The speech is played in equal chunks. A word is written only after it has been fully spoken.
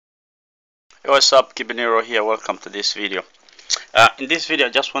Hey, what's up, Kibinero here. Welcome to this video. In this video, I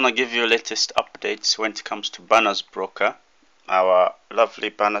just want to give you latest updates when it comes to Bannersbroker, our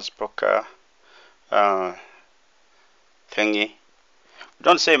lovely Bannersbroker thingy.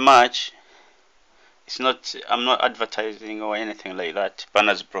 Don't say much. I'm not advertising or anything like that.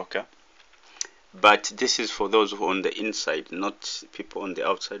 Bannersbroker, but this is for those who are on the inside, not people on the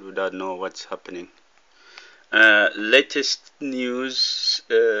outside who don't know what's happening. Latest news.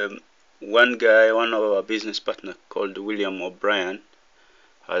 One of our business partner called William O'Brien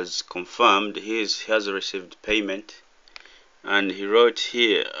has confirmed he has received payment, and he wrote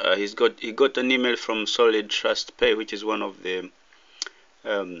here he got an email from SolidTrust Pay, which is one of the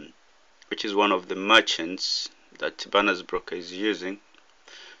merchants that Bannersbroker is using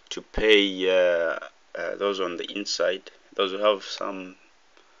to pay those on the inside, those who have some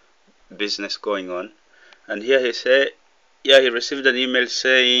business going on. And here he said, he received an email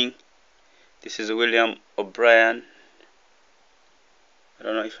saying, this is William O'Brien. I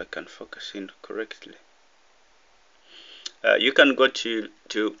don't know if I can focus in correctly. You can go to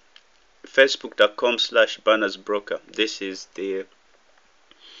facebook.com/Bannersbroker. This is the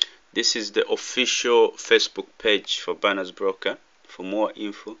official Facebook page for Bannersbroker for more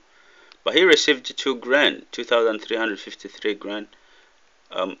info. But he received 2,353 grand.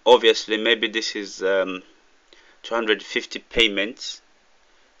 Obviously, maybe this is 250 payments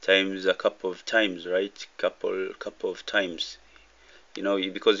times a couple of times, right? Couple of times,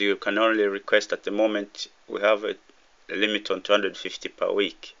 because you can only request at the moment. We have a limit on 250 per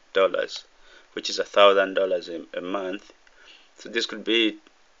week dollars, which is $1,000 a month. So this could be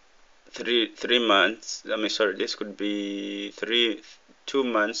three months. This could be 2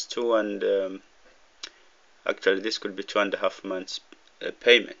 months, actually this could be 2.5 months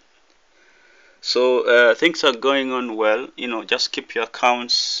payment. So things are going on well. Just keep your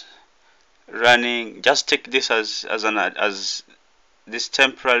accounts running. Just take this as this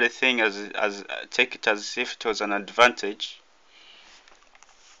temporary thing, take it as if it was an advantage.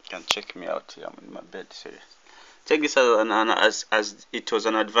 You can check me out here. I'm in my bed. Serious. Take this as it was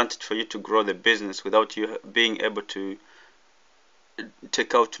an advantage for you to grow the business without you being able to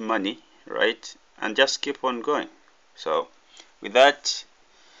take out money, right? And just keep on going. So with that,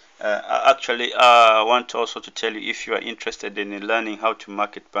 I want also to tell you, if you are interested in learning how to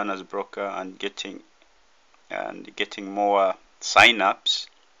market Bannersbroker and getting more sign-ups,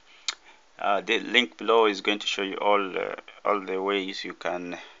 the link below is going to show you all the ways you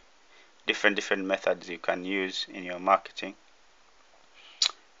can, different methods you can use in your marketing.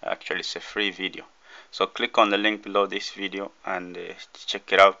 Actually, it's a free video, so click on the link below this video and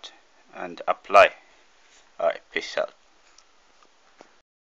check it out and apply. Alright, peace out.